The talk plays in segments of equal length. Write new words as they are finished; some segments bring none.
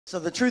So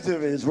the truth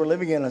of it is we're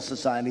living in a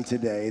society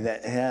today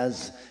that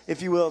has,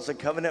 if you will, it's a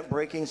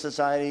covenant-breaking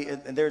society.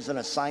 There's an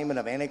assignment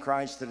of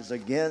Antichrist that is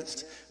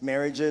against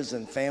marriages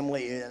and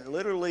family. It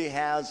literally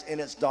has in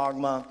its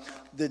dogma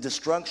the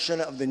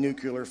destruction of the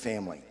nuclear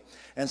family.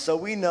 And so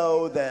we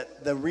know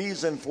that the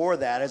reason for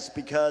that is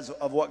because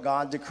of what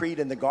God decreed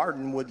in the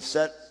garden would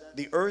set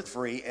the earth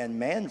free and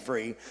man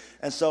free.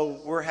 And so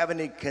we're having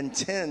to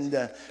contend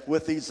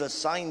with these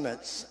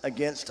assignments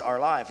against our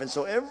life. And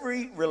so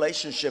every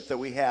relationship that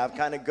we have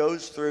kind of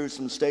goes through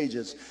some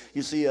stages.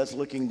 You see us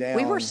looking down.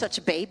 We were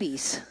such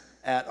babies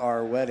At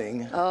our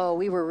wedding. Oh,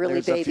 we were really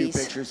There's babies. a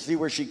few pictures. See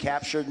where she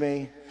captured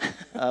me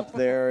up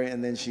there,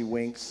 and then she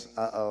winks.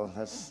 Uh-oh,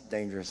 that's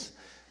dangerous.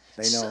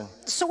 They know.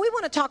 So we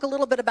want to talk a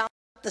little bit about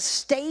the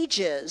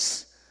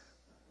stages.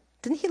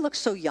 Didn't he look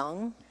so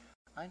young?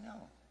 I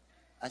know.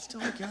 I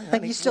still look young,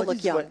 honey. You still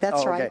look young.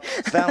 That's right. Okay.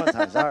 It's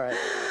Valentine's. All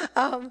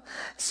right.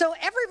 So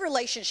every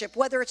relationship,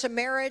 whether it's a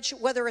marriage,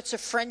 whether it's a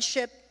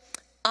friendship,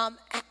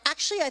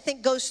 actually I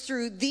think goes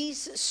through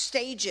these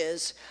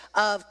stages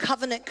of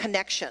covenant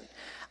connection.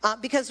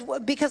 Because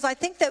I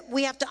think that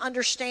we have to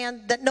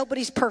understand that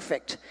nobody's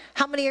perfect.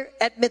 How many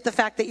admit the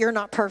fact that you're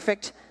not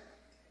perfect?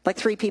 Like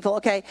 3 people,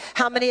 okay.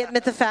 How many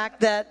admit the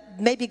fact that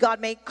maybe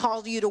God may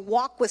call you to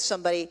walk with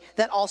somebody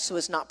that also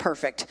is not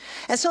perfect?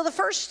 And so the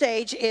first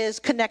stage is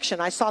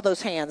connection. I saw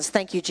those hands.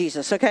 Thank you,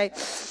 Jesus, okay.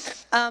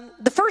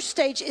 The first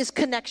stage is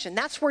connection.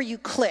 That's where you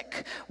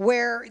click,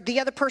 where the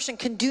other person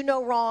can do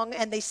no wrong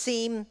and they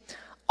seem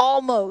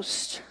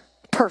almost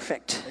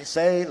perfect. They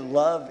say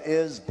love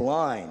is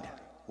blind.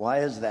 Why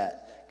is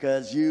that?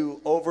 Because you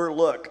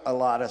overlook a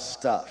lot of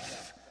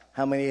stuff.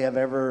 How many have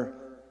ever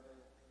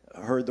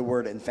heard the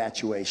word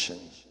infatuation?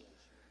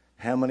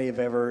 How many have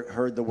ever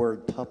heard the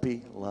word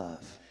puppy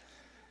love?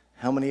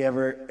 How many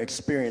ever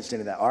experienced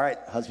any of that? All right,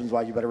 husbands,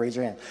 wives, you better raise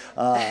your hand.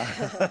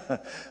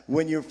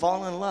 When you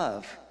fall in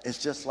love, it's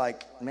just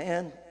like,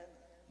 man,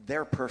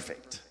 they're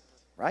perfect,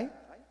 right?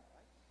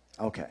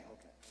 Okay.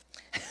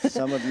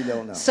 Some of you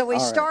don't know. So we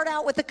start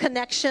out with a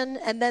connection,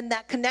 and then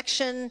that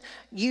connection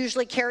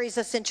usually carries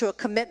us into a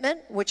commitment,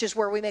 which is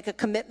where we make a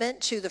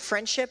commitment to the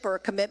friendship or a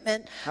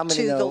commitment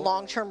to the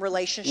long-term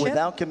relationship.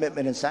 Without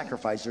commitment and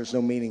sacrifice, there's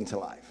no meaning to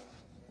life.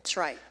 That's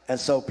right. And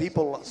so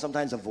people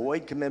sometimes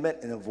avoid commitment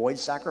and avoid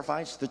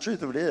sacrifice. The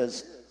truth of it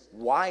is,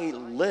 why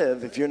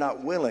live if you're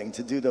not willing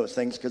to do those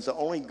things? Because the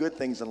only good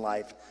things in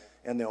life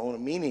and the only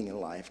meaning in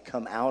life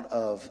come out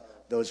of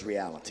those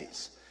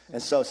realities.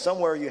 And so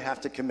somewhere you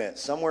have to commit,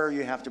 somewhere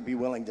you have to be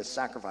willing to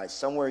sacrifice,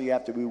 somewhere you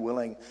have to be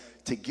willing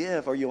to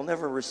give, or you'll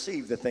never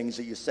receive the things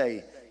that you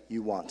say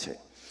you want to.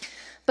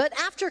 But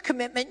after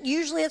commitment,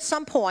 usually at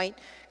some point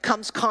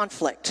comes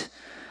conflict.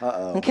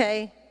 Uh-oh.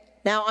 Okay?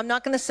 Now, I'm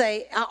not going to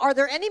say, are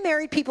there any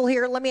married people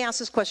here? Let me ask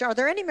this question. Are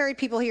there any married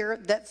people here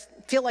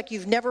that feel like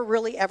you've never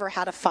really ever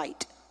had a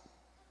fight?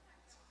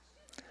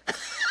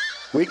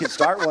 We can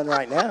start one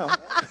right now.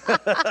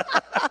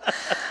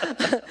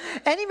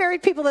 Any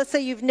married people that say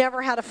you've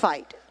never had a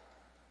fight?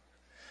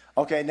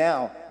 Okay,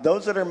 now,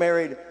 those that are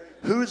married,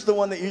 who's the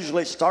one that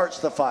usually starts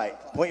the fight?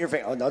 Point your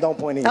finger. Oh, no, don't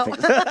point any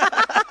fingers.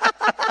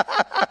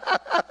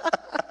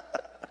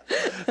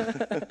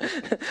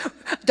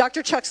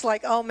 Dr. Chuck's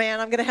like, oh, man,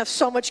 I'm going to have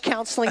so much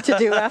counseling to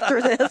do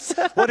after this.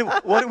 What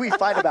do we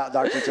fight about,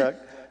 Dr. Chuck?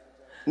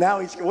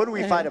 Now, what do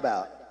we fight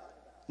about?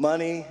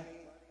 Money?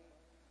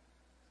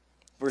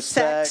 For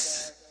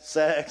sex?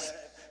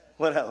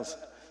 What else?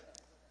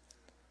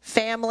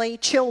 Family,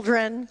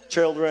 children.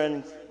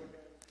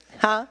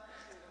 Huh?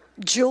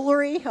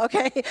 Jewelry,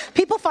 okay?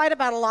 People fight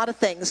about a lot of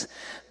things.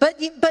 But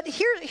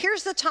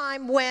here's the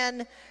time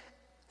when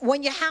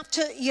you have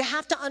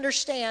to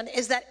understand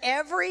is that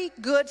every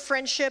good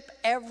friendship,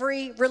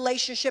 every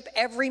relationship,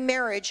 every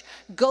marriage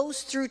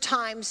goes through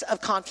times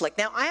of conflict.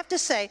 Now, I have to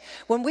say,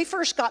 when we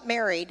first got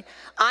married,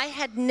 I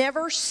had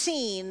never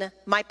seen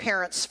my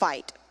parents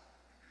fight.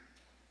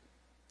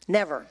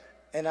 Never.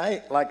 And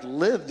I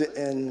lived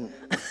in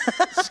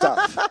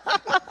stuff.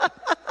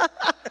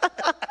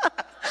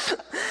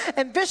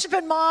 And Bishop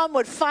and Mom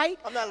would fight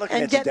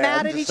and get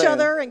mad at each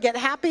other and get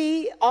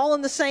happy all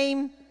in the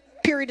same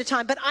period of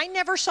time. But I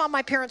never saw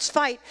my parents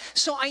fight,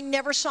 so I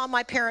never saw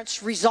my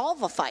parents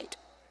resolve a fight.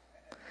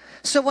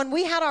 So when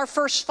we had our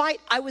first fight,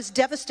 I was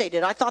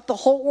devastated. I thought the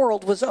whole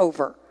world was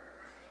over.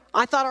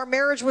 I thought our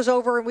marriage was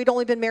over and we'd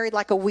only been married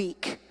like a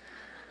week.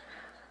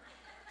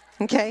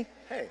 Okay?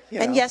 Hey,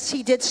 and yes,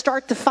 he did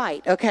start the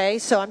fight, okay?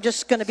 So I'm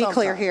just going to be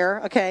clear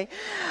here, okay?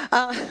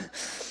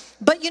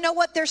 But you know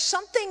what? There's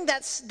something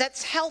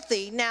that's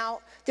healthy. Now,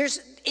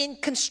 there's in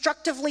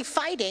constructively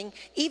fighting,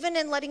 even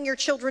in letting your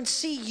children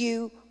see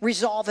you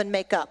resolve and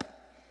make up.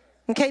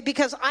 Okay,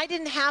 because I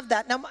didn't have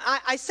that. Now,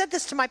 I said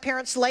this to my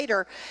parents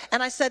later,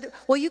 and I said,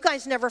 well, you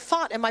guys never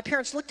fought. And my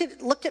parents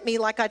looked at me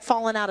like I'd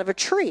fallen out of a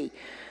tree.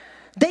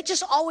 They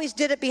just always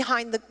did it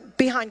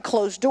behind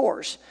closed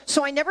doors.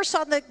 So I never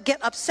saw them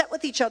get upset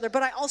with each other,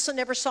 but I also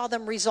never saw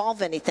them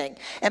resolve anything.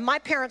 And my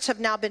parents have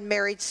now been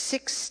married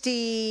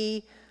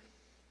 68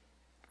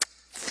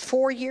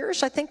 64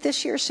 years, I think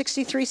this year,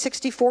 63,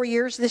 64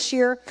 years this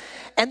year,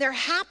 and they're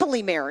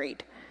happily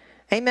married.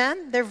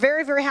 Amen. They're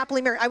very, very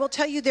happily married. I will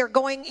tell you, they're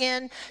going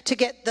in to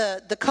get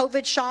the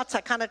COVID shots.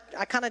 I kind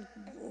of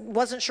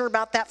wasn't sure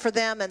about that for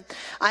them, and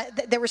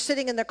they were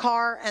sitting in the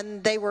car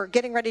and they were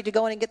getting ready to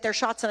go in and get their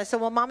shots. And I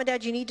said, well, Mom and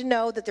Dad, you need to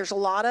know that there's a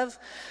lot of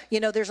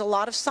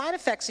side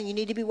effects, and you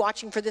need to be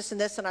watching for this and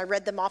this. And I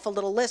read them off a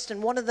little list,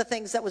 and one of the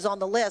things that was on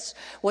the list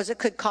was it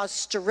could cause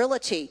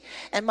sterility.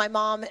 And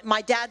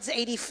my dad's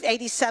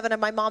 87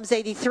 and my mom's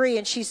 83,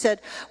 and she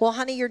said, well,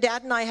 honey, your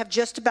dad and I have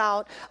just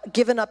about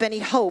given up any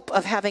hope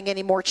of having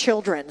any more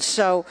children,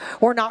 so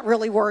we're not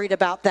really worried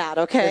about that.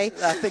 Okay.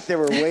 I think they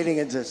were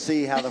waiting to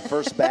see how the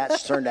first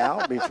batch turned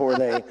out before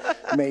they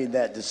made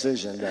that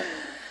decision.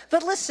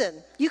 But listen,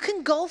 you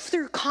can go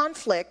through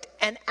conflict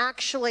and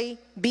actually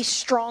be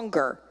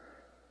stronger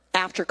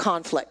after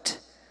conflict.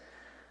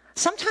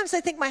 Sometimes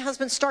I think my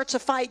husband starts a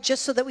fight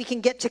just so that we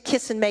can get to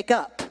kiss and make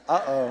up.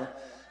 Uh-oh.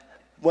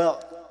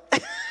 Well,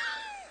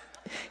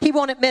 he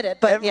won't admit it,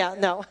 but yeah,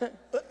 no.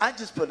 I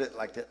just put it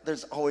like that.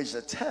 There's always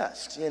a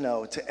test,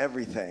 to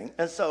everything.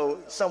 And so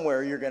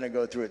somewhere you're going to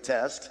go through a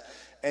test,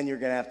 and you're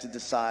going to have to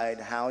decide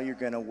how you're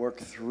going to work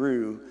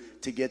through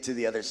to get to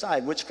the other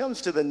side, which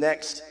comes to the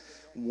next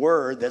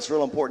word that's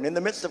real important. In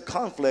the midst of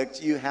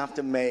conflict, you have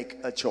to make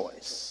a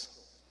choice.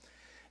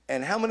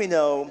 And how many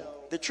know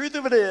the truth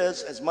of it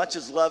is, as much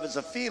as love is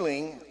a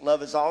feeling,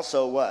 love is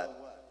also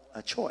what?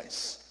 A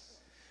choice.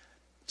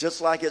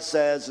 Just like it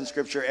says in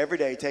Scripture, every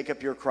day take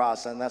up your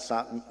cross, and that's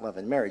not love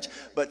and marriage,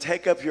 but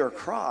take up your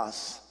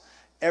cross.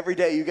 Every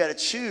day you got to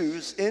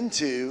choose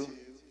into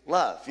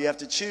love. You have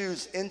to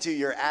choose into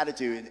your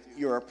attitude,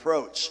 your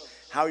approach,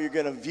 how you're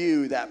going to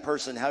view that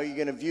person, how you're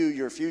going to view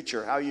your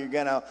future, how you're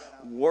going to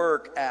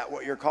work at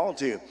what you're called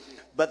to.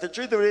 But the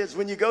truth of it is,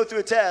 when you go through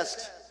a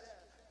test,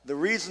 the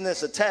reason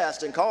it's a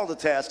test and called a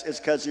test is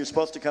because you're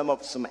supposed to come up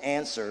with some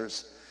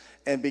answers,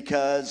 and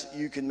because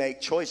you can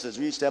make choices.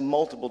 We used to have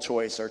multiple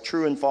choice, or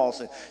true and false.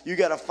 And you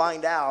got to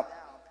find out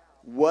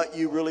what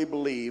you really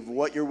believe,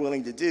 what you're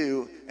willing to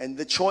do, and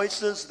the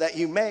choices that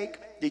you make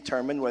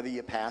determine whether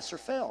you pass or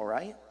fail,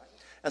 right?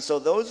 And so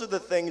those are the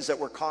things that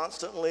we're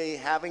constantly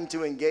having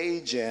to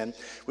engage in.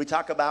 We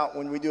talk about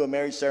when we do a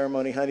marriage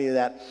ceremony, honey,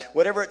 that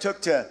whatever it took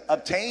to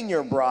obtain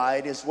your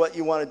bride is what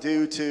you want to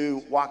do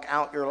to walk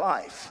out your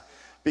life.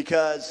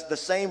 Because the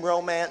same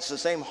romance, the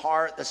same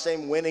heart, the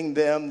same winning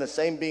them, the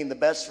same being the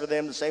best for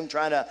them, the same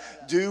trying to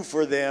do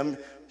for them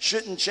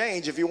shouldn't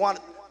change. If you want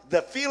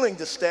the feeling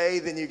to stay,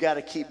 then you got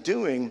to keep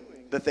doing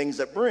the things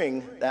that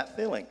bring that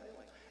feeling.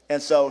 And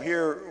so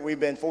here we've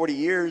been 40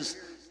 years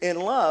in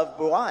love,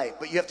 but why?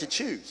 But you have to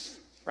choose,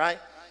 right?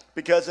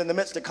 Because in the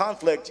midst of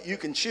conflict, you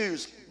can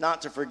choose not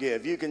to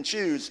forgive. You can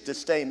choose to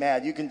stay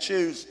mad. You can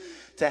choose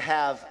to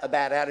have a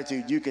bad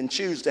attitude. You can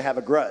choose to have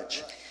a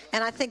grudge.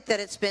 And I think that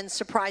it's been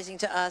surprising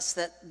to us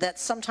that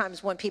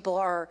sometimes when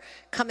people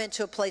come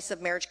into a place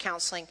of marriage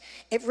counseling,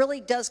 it really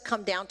does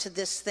come down to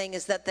this thing,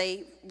 is that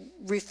they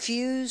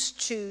refuse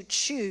to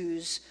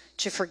choose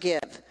to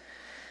forgive.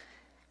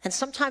 And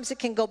sometimes it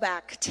can go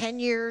back 10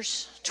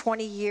 years,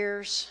 20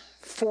 years,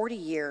 40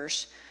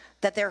 years,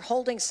 that they're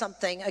holding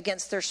something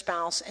against their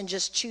spouse and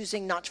just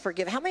choosing not to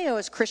forgive. How many know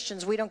as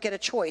Christians we don't get a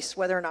choice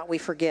whether or not we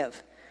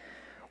forgive?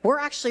 We're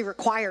actually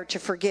required to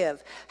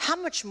forgive. How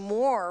much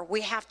more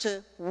we have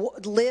to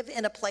live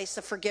in a place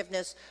of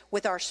forgiveness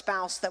with our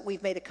spouse that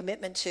we've made a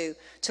commitment to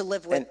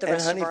live with the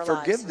rest of our lives. And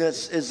honey,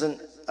 forgiveness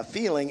isn't a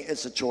feeling,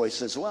 it's a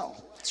choice as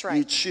well. That's right.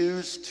 You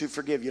choose to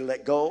forgive. You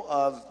let go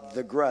of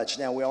the grudge.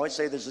 Now, we always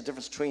say there's a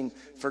difference between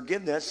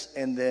forgiveness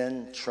and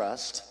then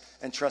trust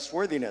and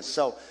trustworthiness.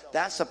 So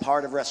that's a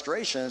part of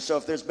restoration. So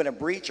if there's been a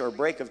breach or a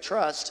break of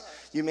trust,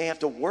 you may have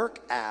to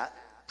work at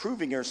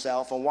proving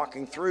yourself and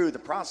walking through the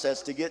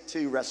process to get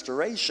to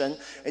restoration,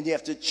 and you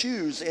have to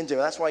choose into it.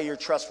 That's why you're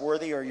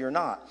trustworthy or you're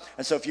not.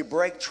 And so if you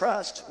break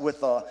trust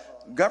with the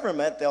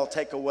government, they'll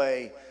take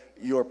away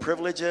your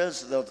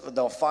privileges,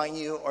 they'll fine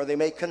you, or they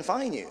may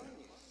confine you.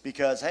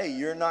 Because, hey,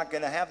 you're not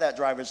going to have that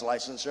driver's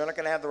license. You're not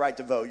going to have the right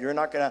to vote. You're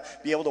not going to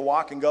be able to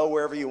walk and go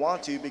wherever you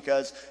want to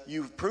because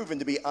you've proven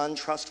to be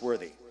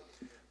untrustworthy.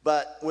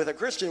 But with a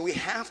Christian, we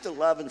have to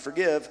love and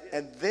forgive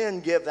and then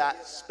give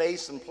that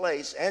space and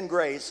place and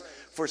grace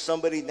for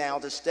somebody now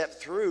to step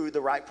through the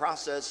right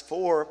process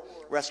for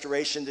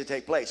restoration to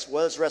take place.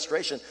 What is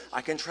restoration? I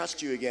can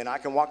trust you again. I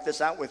can walk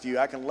this out with you.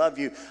 I can love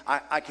you.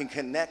 I can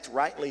connect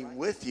rightly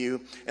with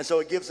you. And so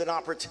it gives an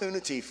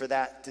opportunity for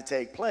that to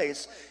take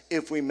place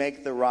if we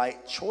make the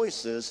right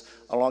choices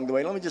along the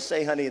way. Let me just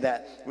say, honey,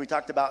 that we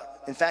talked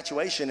about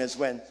infatuation is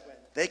when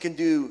they can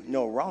do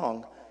no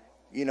wrong.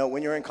 You know,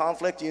 when you're in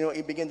conflict, you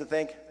begin to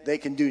think they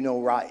can do no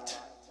right,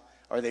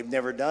 or they've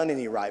never done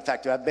any right. In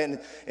fact, I've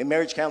been in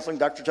marriage counseling,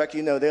 Dr. Chuck,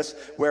 you know this,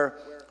 where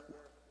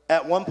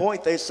at one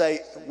point they say,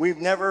 we've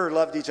never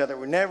loved each other.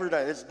 We've never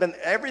done,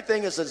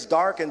 everything is as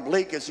dark and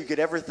bleak as you could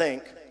ever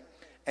think.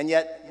 And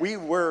yet we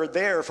were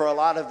there for a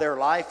lot of their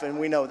life, and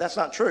we know that's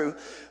not true.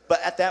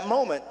 But at that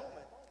moment,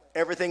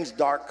 everything's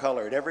dark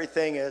colored.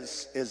 Everything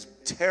is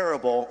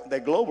terrible. They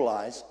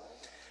globalize.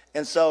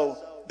 And so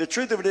the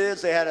truth of it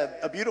is they had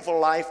a beautiful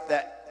life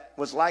that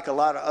was like a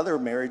lot of other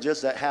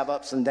marriages that have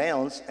ups and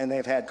downs, and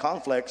they've had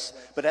conflicts.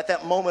 But at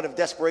that moment of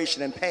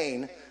desperation and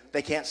pain,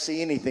 they can't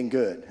see anything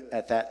good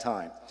at that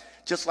time.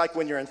 Just like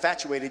when you're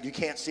infatuated, you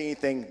can't see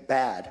anything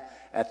bad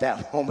at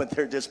that moment.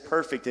 They're just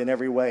perfect in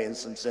every way in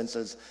some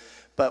senses.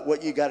 But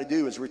what you got to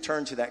do is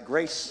return to that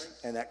grace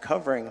and that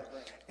covering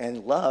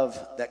and love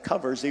that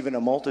covers even a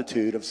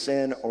multitude of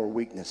sin or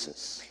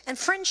weaknesses. And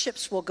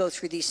friendships will go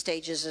through these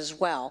stages as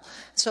well.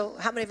 So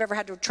how many have ever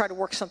had to try to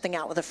work something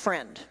out with a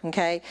friend?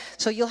 Okay,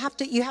 so you have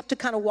to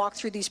kind of walk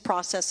through these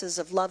processes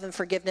of love and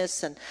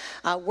forgiveness. And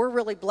we're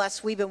really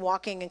blessed. We've been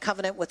walking in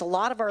covenant with a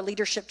lot of our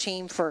leadership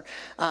team for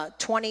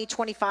 20,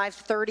 25,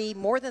 30,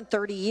 more than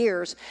 30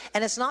 years.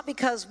 And it's not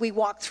because we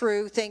walk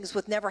through things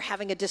with never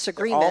having a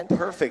disagreement. All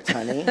perfect,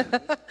 honey.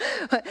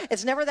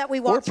 It's never that we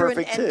walk through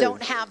and too.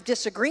 don't have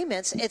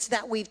disagreements. It's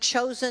that we've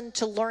chosen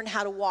to learn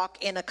how to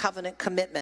walk in a covenant commitment.